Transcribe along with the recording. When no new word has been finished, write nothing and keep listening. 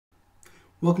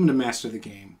Welcome to Master the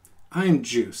Game. I am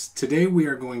Juice. Today we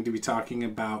are going to be talking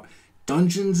about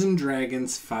Dungeons &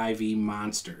 Dragons 5e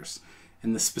monsters.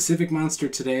 And the specific monster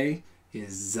today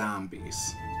is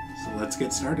zombies. So let's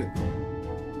get started.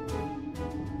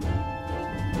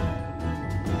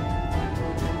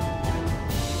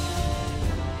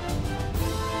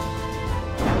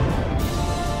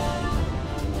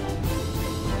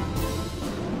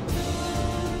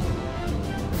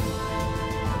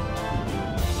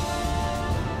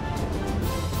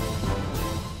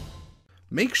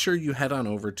 Make sure you head on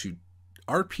over to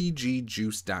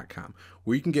rpgjuice.com,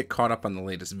 where you can get caught up on the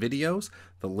latest videos,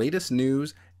 the latest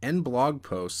news, and blog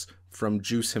posts from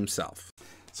Juice himself.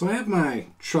 So I have my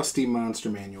trusty monster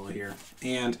manual here,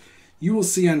 and you will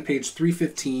see on page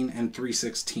 315 and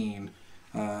 316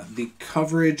 the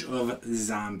coverage of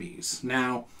zombies.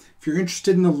 Now, if you're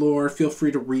interested in the lore, feel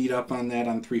free to read up on that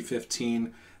on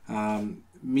 315.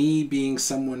 Me being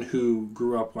someone who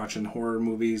grew up watching horror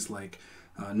movies like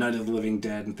Night of the Living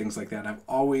Dead and things like that, I've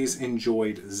always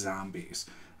enjoyed zombies.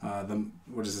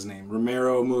 What is his name?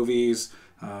 Romero movies,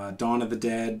 Dawn of the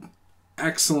Dead,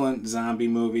 excellent zombie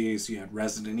movies. You had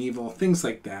Resident Evil, things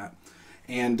like that.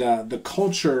 And the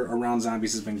culture around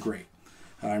zombies has been great.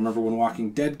 I remember when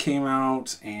Walking Dead came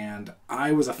out, and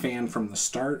I was a fan from the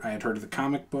start. I had heard of the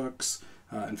comic books.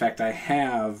 In fact, I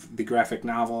have the graphic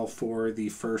novel for the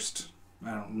first,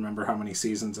 I don't remember how many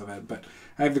seasons of it, but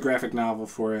I have the graphic novel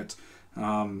for it.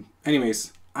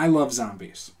 Anyways, I love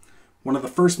zombies. One of the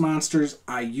first monsters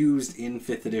I used in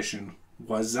 5th edition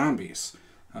was zombies.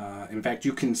 In fact,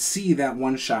 you can see that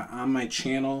one shot on my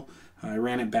channel. I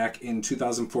ran it back in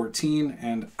 2014,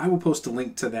 and I will post a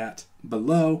link to that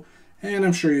below, and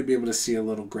I'm sure you'll be able to see a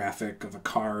little graphic of a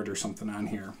card or something on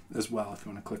here as well if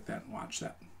you want to click that and watch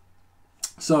that.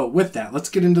 So with that, let's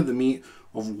get into the meat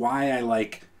of why I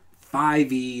like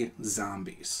 5e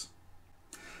zombies.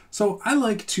 So I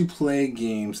like to play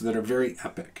games that are very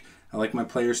epic. I like my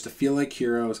players to feel like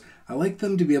heroes. I like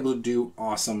them to be able to do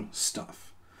awesome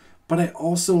stuff. But I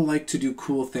also like to do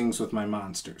cool things with my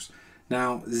monsters.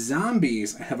 Now,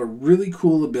 zombies have a really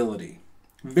cool ability,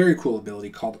 very cool ability,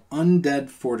 called Undead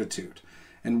Fortitude.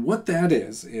 And what that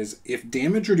is if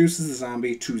damage reduces the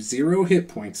zombie to 0 hit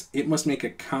points, it must make a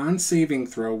con saving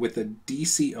throw with a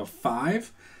DC of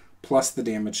 5 plus the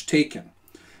damage taken,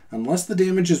 unless the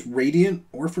damage is radiant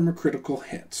or from a critical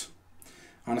hit.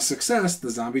 On a success, the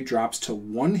zombie drops to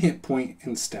 1 hit point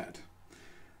instead.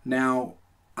 Now,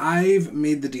 I've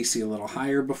made the DC a little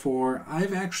higher before.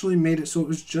 I've actually made it so it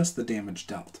was just the damage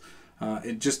dealt.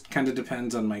 It just kind of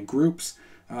depends on my groups.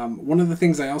 One of the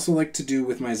things I also like to do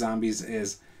with my zombies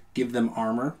is give them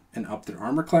armor and up their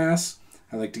armor class.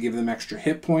 I like to give them extra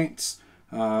hit points.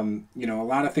 A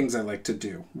lot of things I like to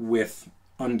do with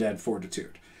Undead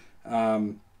Fortitude.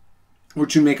 Or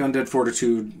to make Undead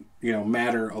Fortitude,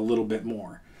 matter a little bit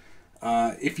more.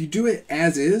 If you do it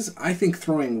as is, I think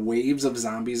throwing waves of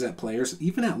zombies at players,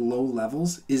 even at low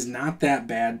levels, is not that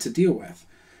bad to deal with.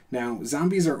 Now,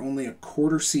 zombies are only a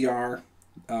quarter CR.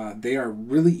 They are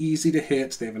really easy to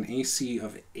hit. They have an AC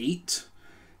of 8.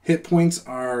 Hit points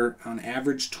are, on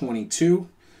average, 22.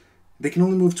 They can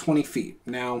only move 20 feet.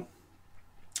 Now,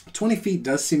 20 feet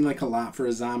does seem like a lot for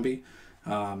a zombie.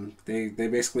 They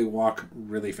basically walk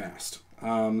really fast.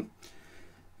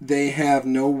 They have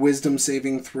no wisdom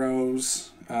saving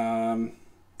throws. I'm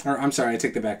sorry, I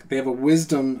take that back. They have a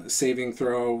wisdom saving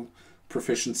throw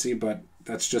proficiency, but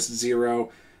that's just 0.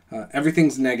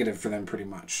 Everything's negative for them pretty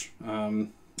much,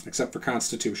 except for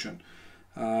Constitution.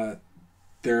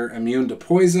 They're immune to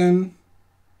poison.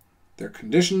 They're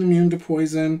conditioned immune to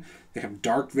poison. They have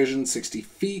dark vision 60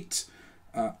 feet.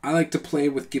 I like to play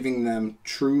with giving them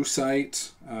true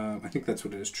sight. I think that's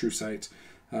what it is, true sight.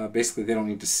 Basically, they don't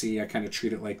need to see. I kind of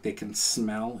treat it like they can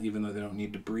smell, even though they don't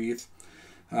need to breathe.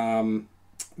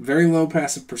 Very low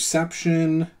passive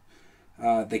perception.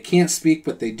 They can't speak,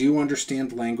 but they do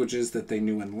understand languages that they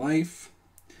knew in life.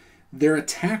 Their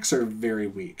attacks are very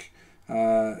weak.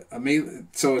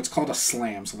 So it's called a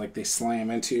slam. So like they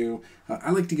slam into you.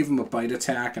 I like to give them a bite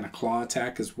attack and a claw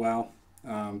attack as well.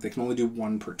 They can only do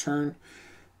 1 per turn.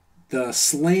 The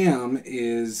slam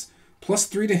is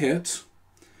 +3 to hit.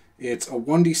 It's a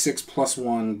 1d6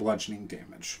 +1 bludgeoning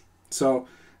damage. So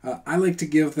I like to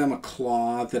give them a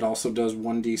claw that also does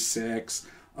 1d6,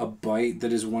 a bite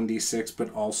that is 1d6,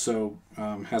 but also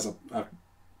has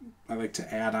I like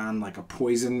to add on like a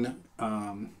poison,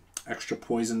 extra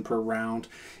poison per round.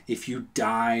 If you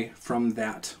die from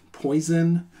that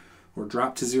poison or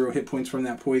drop to 0 hit points from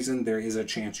that poison, there is a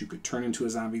chance you could turn into a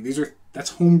zombie.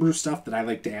 That's homebrew stuff that I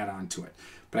like to add on to it.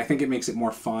 But I think it makes it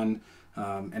more fun.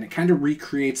 And it kind of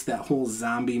recreates that whole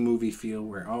zombie movie feel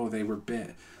where, oh, they were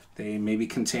bit. They may be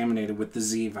contaminated with the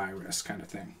Z virus kind of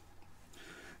thing.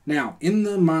 Now, in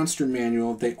the monster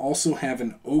manual, they also have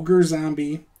an ogre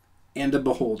zombie and a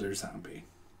beholder zombie.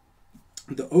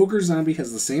 The ogre zombie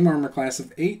has the same armor class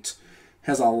of 8,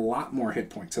 has a lot more hit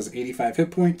points, has 85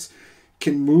 hit points,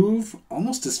 can move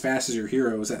almost as fast as your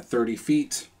heroes at 30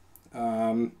 feet.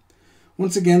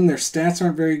 Once again, their stats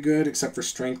aren't very good except for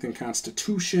strength and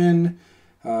constitution,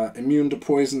 immune to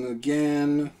poison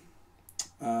again,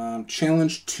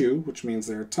 challenge 2, which means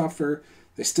they're tougher.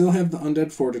 They still have the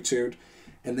undead fortitude,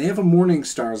 and they have a morning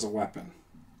star as a weapon.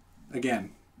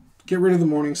 Again, get rid of the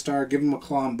morning star, give them a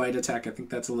claw and bite attack. I think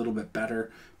that's a little bit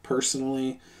better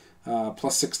personally.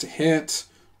 +6 to hit,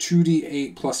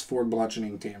 2d8 plus 4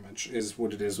 bludgeoning damage is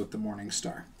what it is with the morning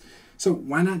star. So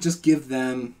why not just give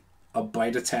them a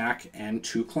bite attack and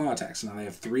 2 claw attacks? Now they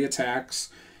have 3 attacks.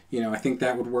 You know, I think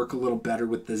that would work a little better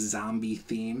with the zombie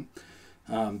theme.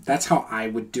 That's how I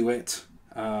would do it.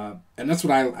 And that's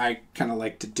what I kind of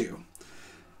like to do.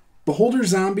 Beholder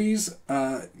zombies,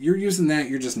 you're using that,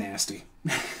 you're just nasty.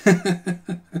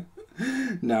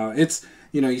 No, it's,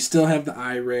 you know, you still have the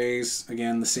eye rays.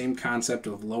 Again, the same concept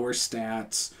of lower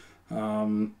stats.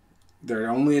 They're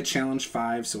only a challenge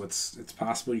 5, so it's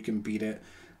possible you can beat it.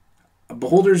 A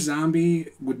beholder zombie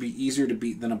would be easier to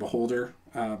beat than a beholder,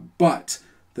 but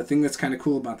the thing that's kind of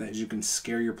cool about that is you can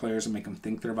scare your players and make them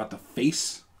think they're about to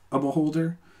face a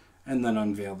beholder, and then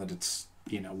unveil that it's,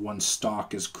 you know, one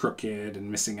stalk is crooked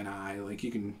and missing an eye. Like,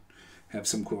 you can have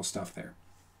some cool stuff there.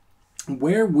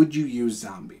 Where would you use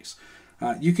zombies?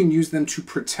 You can use them to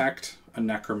protect a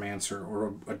necromancer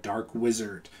or a dark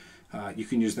wizard. You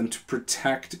can use them to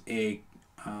protect a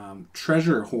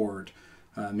treasure hoard.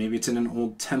 Maybe it's in an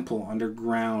old temple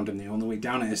underground, and the only way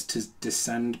down it is to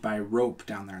descend by rope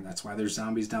down there, and that's why there's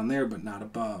zombies down there but not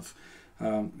above.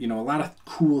 You know, a lot of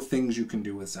cool things you can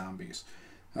do with zombies.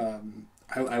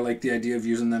 I like the idea of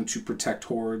using them to protect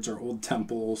hordes or old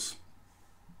temples.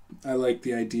 I like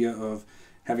the idea of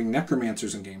having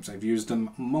necromancers in games. I've used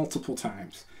them multiple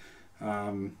times.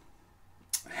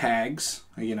 Hags,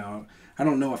 you know, I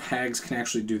don't know if hags can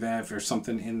actually do that, if there's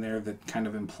something in there that kind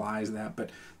of implies that, but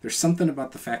there's something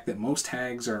about the fact that most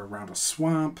hags are around a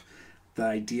swamp. The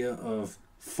idea of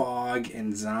fog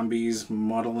and zombies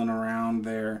muddling around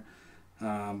there.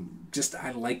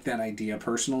 I like that idea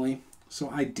personally, so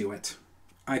I do it.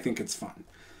 I think it's fun.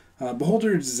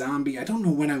 Beholder zombie, I don't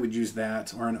know when I would use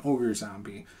that, or an ogre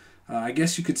zombie. I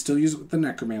guess you could still use it with the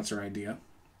necromancer idea.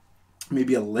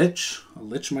 Maybe a lich. A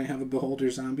lich might have a beholder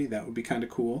zombie. That would be kind of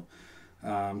cool.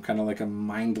 Kind of like a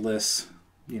mindless,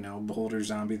 you know, beholder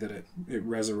zombie that it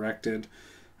resurrected.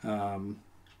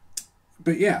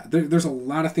 But yeah, there's a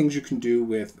lot of things you can do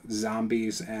with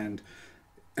zombies, and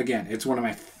again, it's one of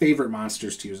my favorite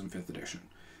monsters to use in 5th edition.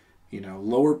 You know,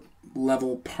 lower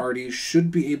level parties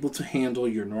should be able to handle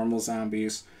your normal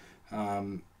zombies.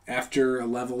 After a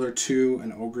level or 2,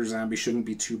 an ogre zombie shouldn't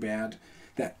be too bad.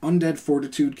 That undead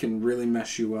fortitude can really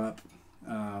mess you up.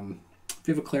 If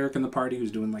you have a cleric in the party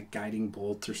who's doing like guiding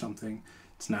bolts or something,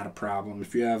 it's not a problem.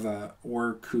 If you have a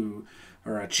orc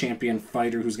or a champion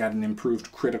fighter who's got an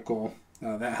improved critical,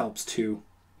 that helps too.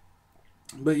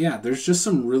 But yeah, there's just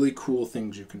some really cool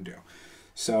things you can do.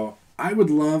 So I would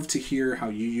love to hear how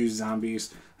you use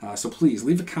zombies. So please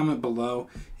leave a comment below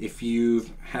if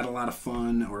you've had a lot of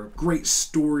fun or great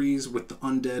stories with the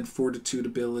undead fortitude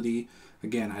ability.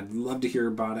 Again, I'd love to hear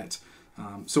about it.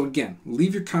 So again,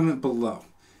 leave your comment below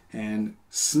and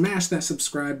smash that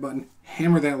subscribe button,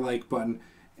 hammer that like button,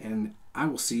 and I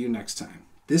will see you next time.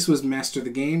 This was Master the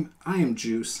Game. I am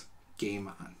Juice. Game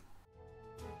on.